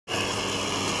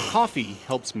Coffee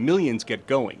helps millions get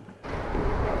going.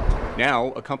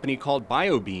 Now, a company called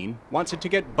BioBean wants it to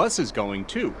get buses going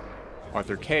too.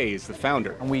 Arthur Kay is the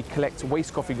founder. And we collect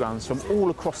waste coffee grounds from all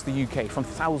across the UK, from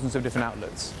thousands of different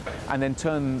outlets, and then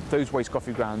turn those waste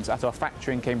coffee grounds at our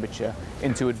factory in Cambridgeshire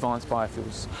into advanced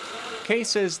biofuels. Kay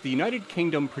says the United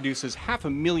Kingdom produces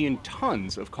 500,000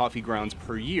 tons of coffee grounds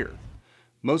per year.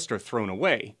 Most are thrown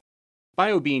away.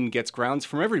 BioBean gets grounds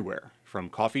from everywhere, from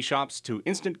coffee shops to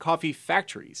instant coffee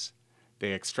factories.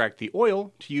 They extract the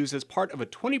oil to use as part of a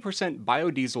 20%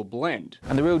 biodiesel blend.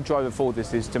 And the real driver for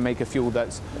this is to make a fuel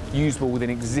that's usable within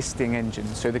existing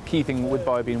engines. So the key thing with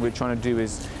BioBean we're trying to do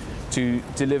is to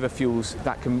deliver fuels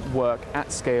that can work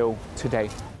at scale today.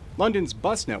 London's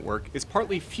bus network is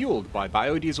partly fueled by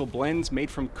biodiesel blends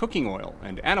made from cooking oil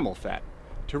and animal fat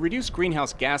to reduce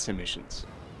greenhouse gas emissions.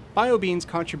 BioBean's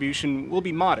contribution will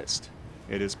be modest.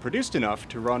 It is produced enough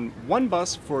to run one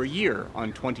bus for a year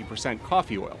on 20%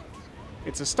 coffee oil.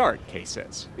 It's a start, Kay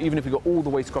says. Even if we got all the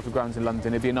waste coffee grounds in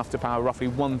London, it'd be enough to power roughly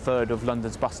 1/3 of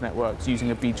London's bus networks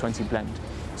using a B20 blend.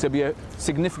 So it'd be a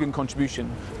significant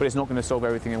contribution, but it's not going to solve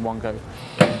everything in one go.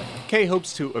 Kay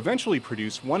hopes to eventually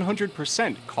produce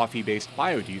 100% coffee-based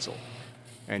biodiesel,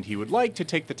 and he would like to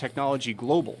take the technology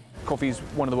global. Coffee is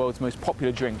one of the world's most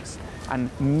popular drinks, and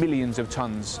millions of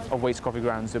tons of waste coffee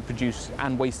grounds are produced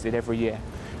and wasted every year.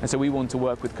 And so we want to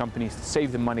work with companies to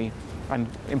save them money and,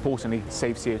 importantly,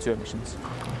 save CO2 emissions.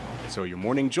 So your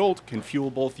morning jolt can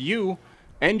fuel both you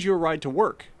and your ride to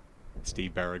work.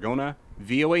 Steve Baragona,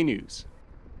 VOA News.